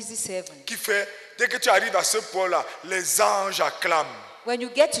pleases heaven. Qui fait, dès que tu arrives à ce point-là, les anges acclament. When you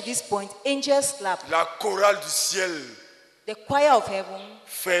get to this point, angels clap. La chorale du ciel The choir of heaven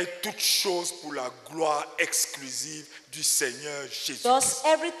fait toutes choses pour la gloire exclusive du Seigneur Jésus. does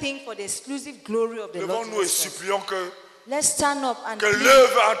everything for the exclusive glory of the Lord Levons-nous et Jesus Christ. supplions que Let's stand up and Que plead.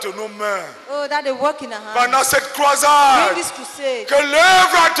 l'œuvre entre nos mains. Oh, that they work in our hands. Pendant cette croisade. During this crusade. Que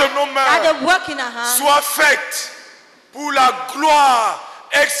l'œuvre entre nos That mains they work in our hands. soit faite pour la gloire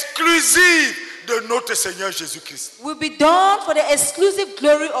exclusive de notre Seigneur Jésus-Christ. Will be done for the exclusive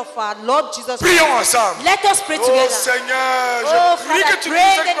glory of our Lord Jesus Christ. Prions ensemble. Let us pray Oh together. Seigneur, Oh, je prie Father, que tu pray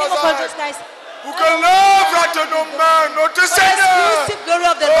in nous the name of croisades. Jesus Christ. Pour que l'œuvre entre nos mains, notre For the Seigneur, exclusive glory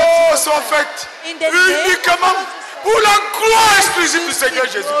of the Lord oh, Jesus soit Christ. faite In the name uniquement of Jesus pour la gloire exclusive du Exclusive Seigneur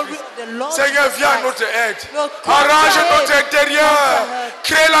glory Jésus-Christ. of the Lord Seigneur, Jesus viens à Christ. notre aide. Lord, come Arrange to our notre aid. intérieur. Come to our aid.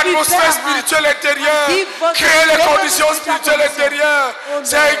 Crée l'atmosphère Prepare our spirituelle hearts. intérieure. And give us Crée the les favorable conditions spiritual spirituelles conditions. intérieures. Oh, Lord.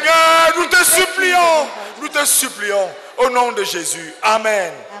 Seigneur, nous te Pray supplions. for the Nous te supplions. Au nom de Jésus.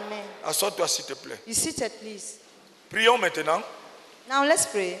 Amen. Amen. Assois-toi s'il te plaît. You seated, please. Prions maintenant. Now let's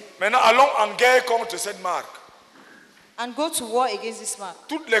pray Maintenant, allons en guerre contre cette marque. and go to war against this mark.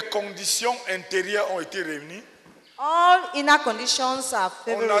 Toutes les conditions intérieures ont été réunies. All inner conditions are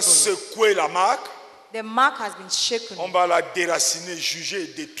On a favorable. secoué la marque. The mark has been shaken. On va la déraciner, juger et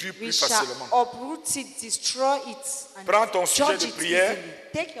détruire We plus shall facilement. uproot it, destroy it, and Prends ton sujet judge de it prière. easily.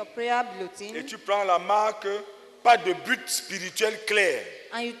 Take your prayer Et bulletin tu prends la marque, pas de but spirituel clair.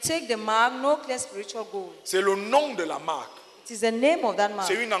 and you take the mark, no clear spiritual goal. C'est le nom de la marque. It is the name of that mark.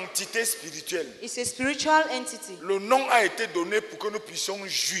 C'est une entité spirituelle. It's a spiritual entity. Le nom a été donné pour que nous puissions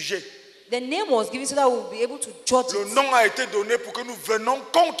juger. The name was given so that we will be able to judge Le it. nom a été donné pour que nous venons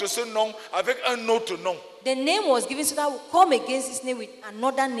contre ce nom avec un autre nom The name was given so that we come against this name with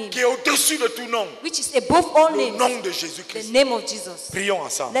another name, qui est au-dessus de tout nom. which is above all Le names. nom de The Jésus-Christ. name of Jesus. Prions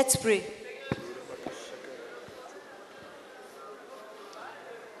ensemble. Let's pray.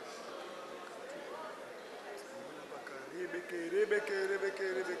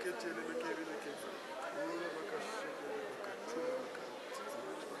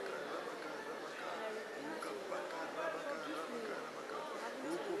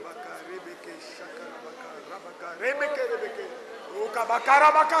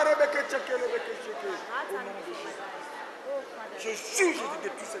 Je juge de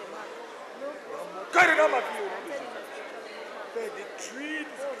tout cette mal. Dans mon cœur et dans ma vie, au nom de Jésus. Père, détruis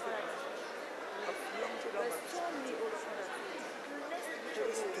tout ce qui s'est passé. Afflante dans ma vie.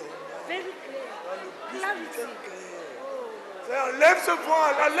 Dans le but spirituel clair. Seigneur, enlève ce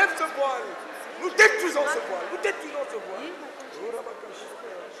voile, enlève ce voile. Nous détruisons ce voile, nous détruisons ce voile.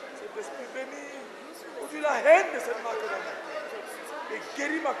 Cet esprit béni, aujourd'hui la haine de cette marque dans ma vie. Et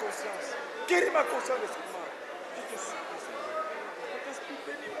guéris ma conscience de cette marque. Je te supplie, Seigneur. Cet esprit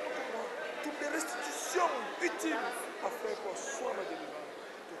béni, montre-moi toutes les restitutions utiles à faire pour soi ma délivrance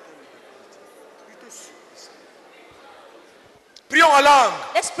totale et définitive. Je te supplie, Seigneur. Prions en langue.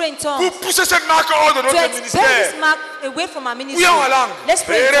 Let's pray in tongues. Pour pousser cette marque hors de To notre expel ministère. this mark away from our ministry. Prions en langue. Let's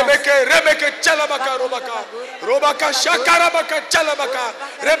pray in tongues. Rebeke, Chalabaka, Robaka. Robaka, Shakarabaka, Chalabaka.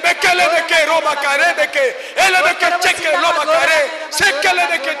 Rebeke, Robaka, Rebeke. Elebeke, Cheke, Robaka,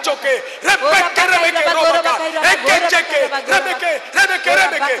 Shekelebeke, Choke. Rebeke, Robaka. Eke, Cheke. Rebeke.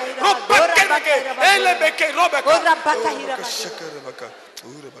 Robaka, Elebeke, Robaka.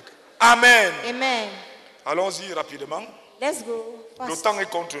 Amen. Amen. Allons-y rapidement. Let's go Le fast. temps est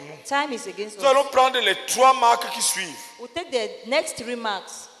contre nous. Time is against Nous us. allons prendre les 3 marques qui suivent. We'll take the next 3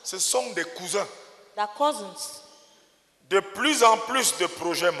 marks. Ce sont des cousins. The cousins. De plus en plus de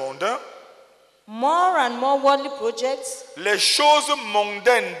projets mondains, More and more worldly projects. les choses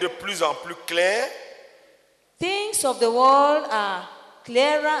mondaines de plus en plus claires, Things of the world are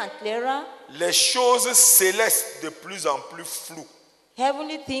clearer and clearer. les choses célestes de plus en plus floues.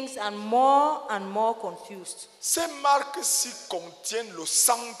 Heavenly things are more confused. Ces marques-ci contiennent le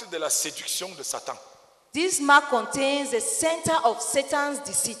centre de la séduction de Satan. This mark contains the center of Satan's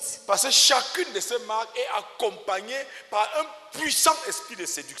deceit. Parce que chacune de ces marques est accompagnée par un puissant esprit de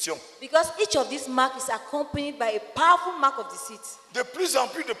séduction. Because each of these marks is accompanied by a powerful mark of deceit. De plus en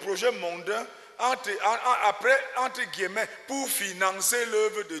plus de projets mondains, entre guillemets, pour financer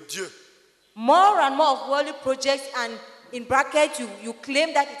l'œuvre de Dieu. More and more of worldly projects, and in bracket you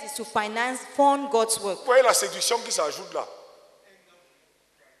claim that it is to fund God's work. Vous voyez la séduction qui s'ajoute là.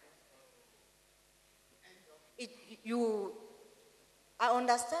 I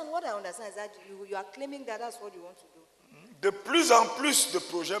understand. What I understand is that you are claiming that that's what you want to do. De plus en plus de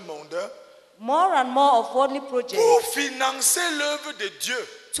projets mondains More and more of worldly projects pour financer l'œuvre de Dieu.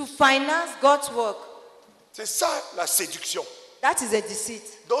 to finance God's work. C'est ça la séduction. That is a deceit.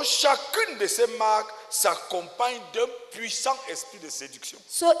 Donc chacune de ces marques s'accompagne d'un puissant esprit de séduction.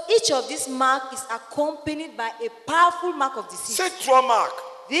 So each of these marks is accompanied by a powerful mark of deceit. Ces 3 marques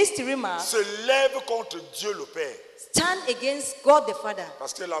These three marks se lèvent contre Dieu le Père. stand against God the Father.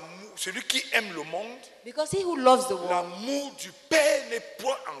 Parce que celui qui aime le monde, Because he who loves the world, l'amour du Père n'est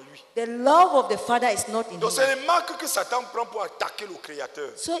point en lui. the love of the Father is not in Donc him. c'est les marques que Satan prend pour attaquer le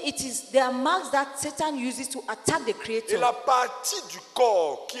Créateur. So there are marks that Satan uses to attack the Et Creator. la partie du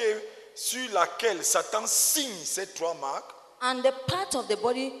corps qui est sur laquelle Satan signe ces trois marques, And the part of the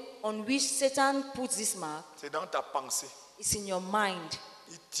body on which Satan puts this mark c'est dans ta pensée. is in your mind.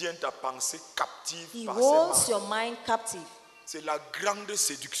 Il tient ta pensée captive He par ses holds marques. your mind captive. C'est la grande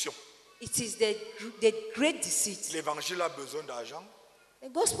séduction. It is the great deceit. L'évangile a besoin d'argent. The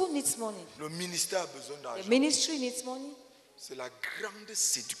gospel needs money. Le ministère a besoin The d'argent. ministry needs money. C'est la grande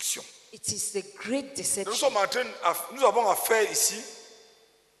séduction. It is the great Nous, deception. nous avons affaire ici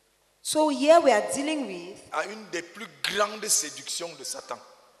So here we are dealing with à une des plus grandes séductions de Satan.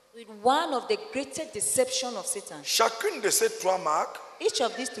 one of the greatest deception of Satan. Chacune de ces trois marques, Each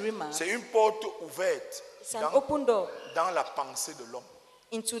of these three marks c'est une porte ouverte is an open door dans la pensée de l'homme.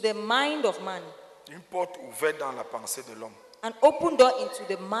 into the mind of man. Une porte ouverte dans la pensée de l'homme. An open door into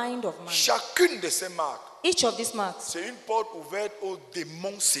the mind of man. Chacune de ces marques, Each of these marks c'est une porte ouverte aux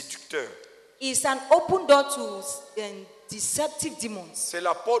démons séducteurs. is an open door to deceptive demons. C'est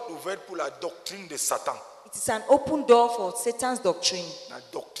la porte ouverte pour la doctrine de Satan. It is an open door for Satan's doctrine. La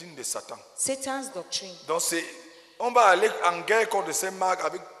doctrine de Satan. Satan's doctrine. Donc on va aller en guerre contre ces marques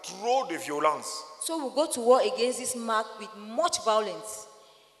avec trop de violence. So we go to war against this mark with much violence.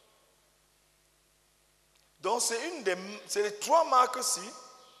 Donc c'est les trois marques-ci.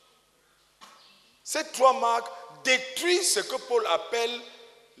 Ces trois marques détruisent ce que Paul appelle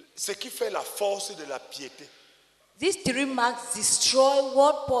ce qui fait la force de la piété. These three marks destroy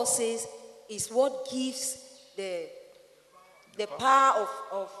what Paul says is what gives the power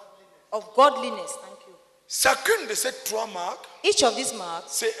of godliness. Thank you. Chacune de ces trois marques, Each of these marks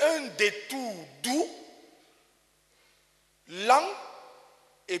c'est un détour doux, lent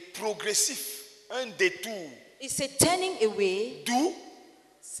et progressif. Un détour is a turning away, doux,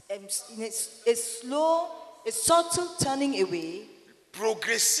 a slow, a subtle turning away,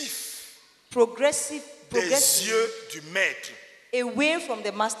 progressif progressive des yeux du maître. away from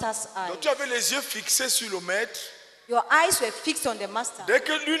the master's eye. Donc tu avais les yeux fixés sur le maître. Your eyes were fixed on the master. Dès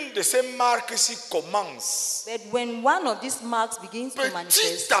que l'une de ces marques-ci commence, But when one of these marks begins to petit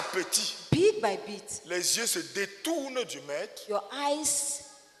manifest, à petit, bit by bit, les yeux se détournent du maître your eyes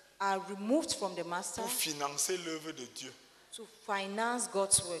are removed from the master pour financer l'œuvre de Dieu. to finance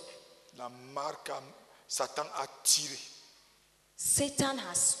God's work. La marque, Satan a tiré. Satan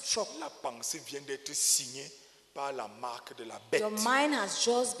has struck. La pensée vient d'être signée par la marque de la bête. Your mind has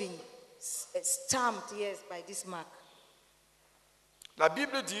just been stamped, yes, by this mark. La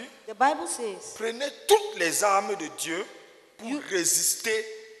Bible dit, The Bible says, prenez toutes les armes de Dieu pour résister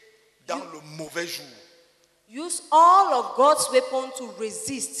dans le mauvais jour. use all of God's weapons to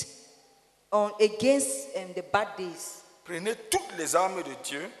resist against the bad days. Prenez toutes les armes de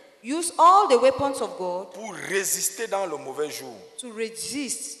Dieu Use all the weapons of God pour résister dans le mauvais jour. to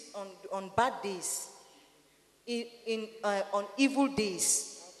resist on bad days, on evil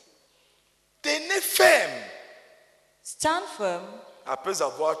days. Tenez ferme Stand firm après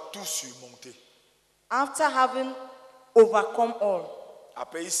avoir tout surmonté. after having overcome all.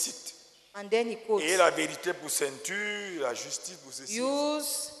 Après, il cite. And then he quotes, Et la vérité pour ceinture, la justice pour ceci.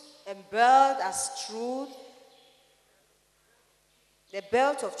 use a belt as truth, the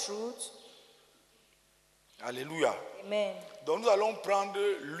belt of truth. Alléluia. Amen. Donc nous allons prendre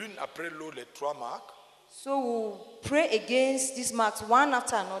l'une après l'autre les trois marques. So we'll pray against these marks one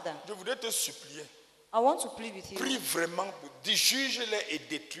after another. Je voudrais te supplier. I want to plead with you. Prie vraiment, juge-les et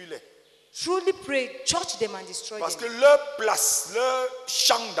détruis-les. Truly pray, judge them and destroy Parce que them. leur place, leur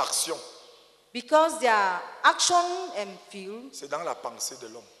champ d'action, Because their action and field c'est dans la pensée de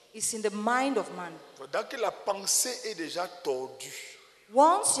l'homme. is in the mind of man. Dès que la pensée est déjà tordue,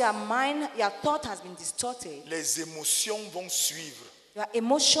 Once your mind, your thought has been distorted, les émotions vont suivre. your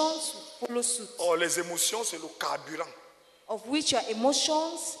emotions will follow suit. Or, les émotions, c'est le carburant. Of which your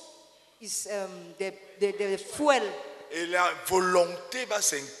emotions is the fuel. Et la volonté va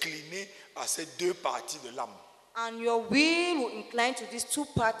s'incliner à ces deux parties de l'âme. And your will will incline to these two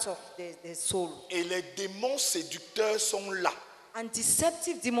parts of the soul. Et les démons séducteurs sont là. And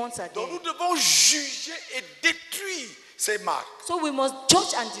deceptive demons are Donc there. nous devons juger et détruire ces marques. So we must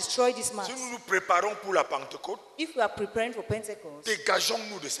judge and destroy these marks. Si nous nous préparons pour la Pentecôte, If we are preparing for Pentecost,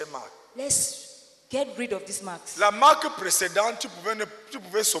 dégageons-nous de ces marques. let's get rid of these marks. La marque précédente, tu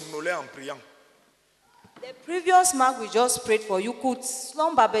pouvais somnoler en priant. The previous mark we just prayed for, you could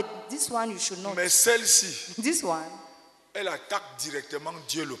slumber, but this one you should not. Mais celle-ci, This one, elle attaque directement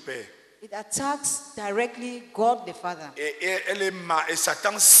Dieu le Père. It attacks directly God the Father. Et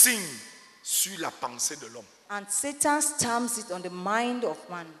Satan signe sur la pensée de l'homme. And Satan stamps it on the mind of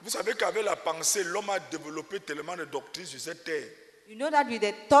man. Vous savez qu'avec la pensée, l'homme a développé tellement de doctrines sur cette terre. You know that with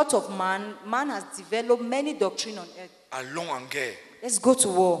the thought of man, man has developed many doctrines on earth. Allons en guerre. Let's go to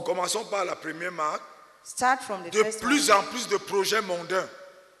war. Commençons par la première marque. Start from the De first plus one. en plus de projets mondains.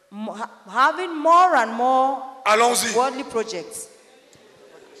 Having more and more Allons-y. worldly projects.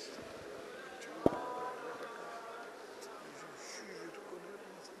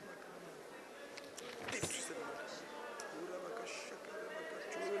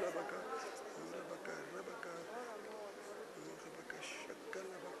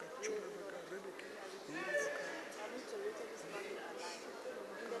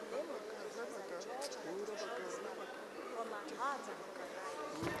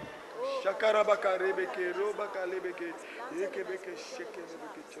 Shakarabaka rebeke robaka lebeke yekebeke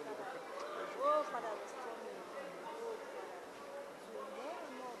shekelebeke cholobaka. Oh, Father, restore me. Oh, Father, more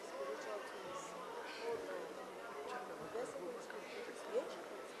and more spiritual things. Oh, Lord. Blessed Holy Spirit.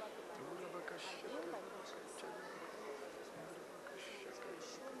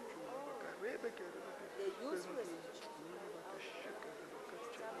 They use restitution.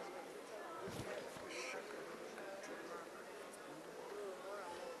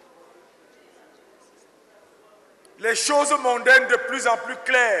 Les choses mondaines de plus en plus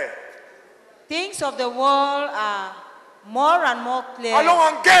claires. Things of the world are more and more clear. Allons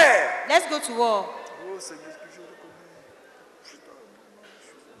en guerre. Let's go to war. Oh Seigneur, est-ce que je reconnais?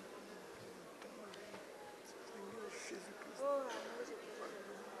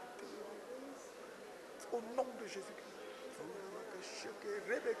 Au nom de Jésus-Christ.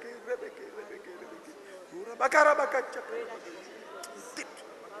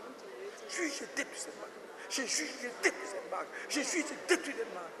 Je détruis cette marque. Je détruis cette marque. Je détruis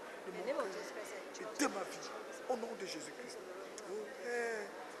cette marque de mon cœur et de ma vie. Au nom de Jésus-Christ. Oh Père,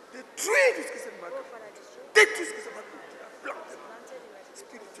 détruis tout ce que cette marque. Détruis ce que cette marque a planté.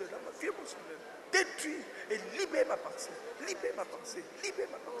 Spirituel, dans ma vie émotionnelle. Détruis et libère ma pensée. Libère ma pensée. Libère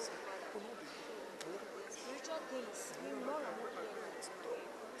ma pensée. Au nom de Jésus. Spiritual things mean more and more clear.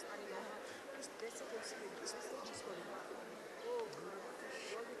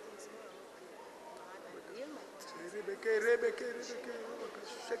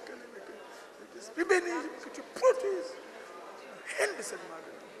 Esprit béni, que tu produises la haine de cette marque.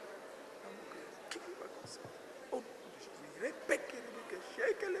 Qui va comme ça? Au nom de Jésus. Rébéké,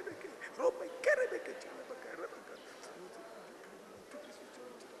 shake, rébéké, robéké, rébéké,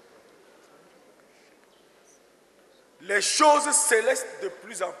 les choses célestes de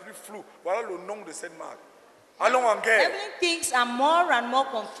plus en plus floues. Voilà le nom de cette marque. Allons en guerre. Heavenly things are more and more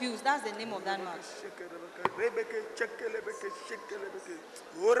confused. That's the name of that mark.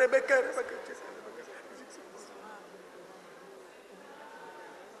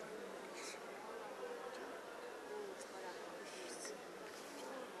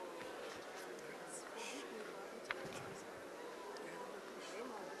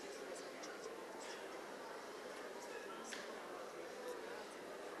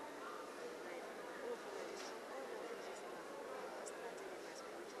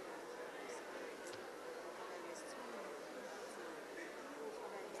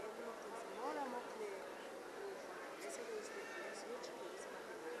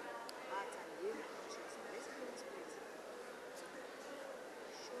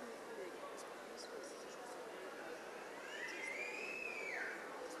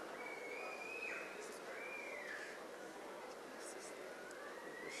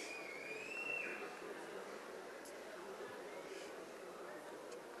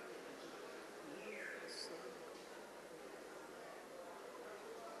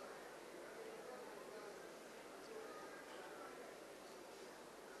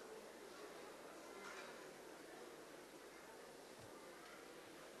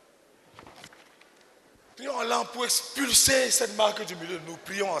 Prions Allah pour expulser cette marque du milieu de nous.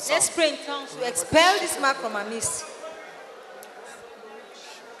 Prions ensemble. Let's pray in tongues to expel this mark from our midst.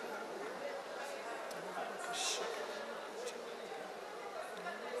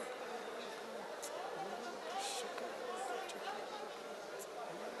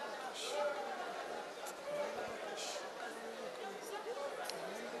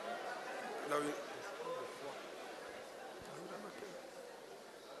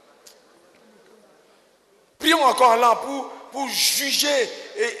 Prions encore Allah pour juger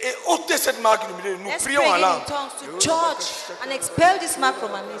et ôter cette marque du milieu de nous. Let's Prions pray Allah. in tongues to judge and expel this mark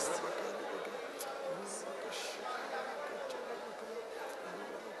from our midst.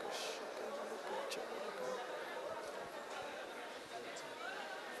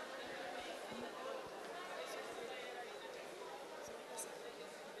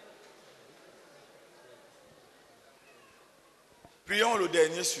 Prions le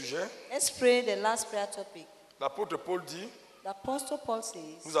dernier sujet. Let's pray the last prayer topic. L'apôtre Paul dit, The Apostle Paul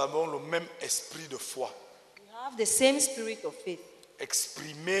says, nous avons le même esprit de foi we have the same spirit of faith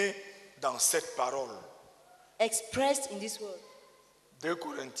exprimé dans cette parole. expressed in this word. 2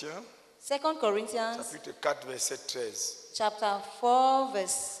 Corinthiens, 2 Corinthians chapitre 4, verset 13. chapter 4,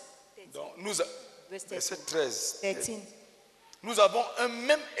 verse Donc, verset 13. 13. Nous avons un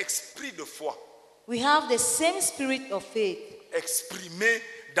même esprit de foi We have the same spirit of faith exprimé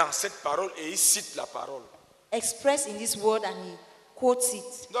dans cette parole et il cite la parole. expressed in this word and he quotes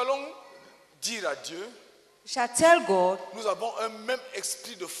it. Nous allons dire à Dieu, We shall tell God nous avons un même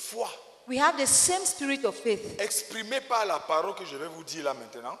esprit de foi we have the same spirit of faith exprimé par la parole que je vais vous dire là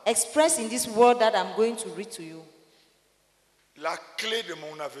maintenant. expressed in this word that I'm going to read to you. La clé de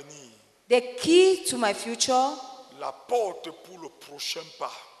mon avenir, The key to my future, la porte pour le prochain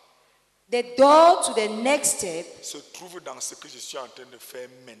pas the door to the next step se trouve dans ce que je suis en train de faire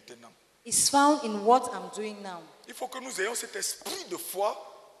maintenant. is found in what I'm doing now. Il faut que nous ayons cet esprit de foi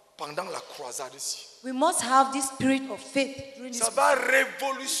pendant la croisade ici. We must have this spirit of faith during this. Ça va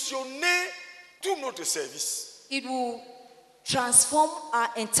révolutionner tout notre service. It will transform our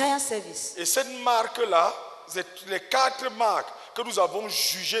entire service. Et cette marque-là, les 4 marques que nous avons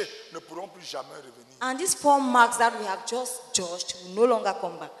jugées ne pourront plus jamais revenir. And these 4 marks that we have just judged will no longer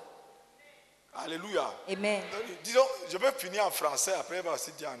come back. Alléluia. Amen. Disons, je vais finir en français, après on va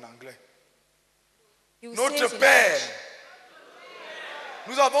aussi dire en anglais. You will say Notre it in Père, English.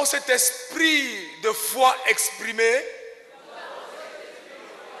 nous avons cet esprit de foi exprimé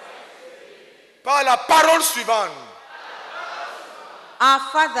par la parole suivante. Our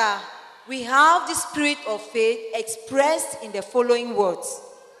Father, we have the spirit of faith expressed in the following words.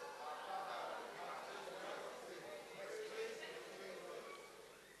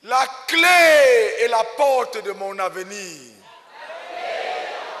 La clé et la porte de mon avenir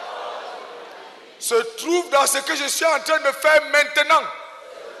se trouve dans ce que je suis en train de faire maintenant.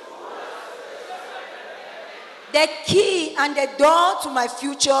 The key and the door to my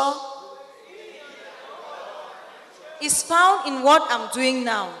future is found in what I'm doing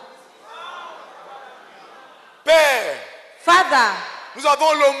now. Père, Father, nous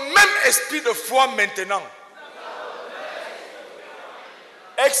avons le même esprit de foi maintenant,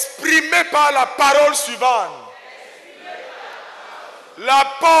 exprimé par la parole suivante. La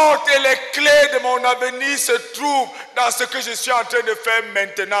porte et les clés de mon avenir se trouvent dans ce que je suis en train de faire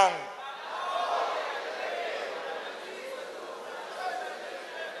maintenant.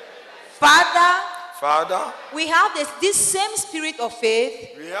 Father, we have this same spirit of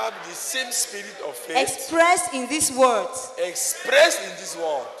faith we have the same spirit of faith expressed in these words. expressed in this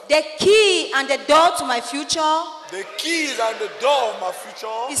word. The key and the door to my future The keys and the door of my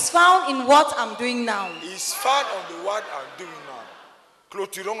future is found in what I'm doing now. is found on the what I'm doing now.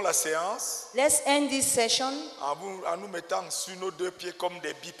 Clôturons la séance Let's end this session en nous mettant sur nos 2 pieds comme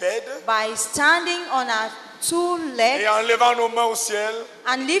des bipèdes by standing on our 2 et legs en levant nos mains au ciel.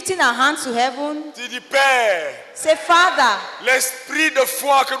 and lifting our hands to heaven. Tu dis, Père, Say, Father, l'esprit de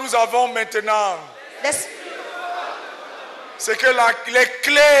foi que nous avons maintenant, let's c'est que les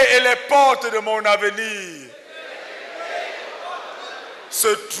clés et les portes de mon avenir se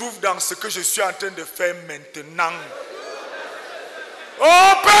trouvent dans ce que je suis en train de faire maintenant.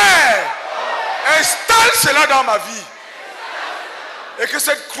 Oh Père, installe cela dans ma vie. Et que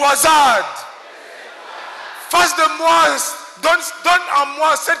cette croisade fasse de moi, donne en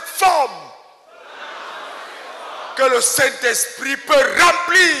moi cette forme que le Saint-Esprit peut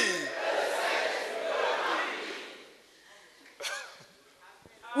remplir.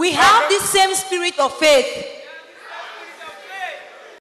 we have this same spirit of faith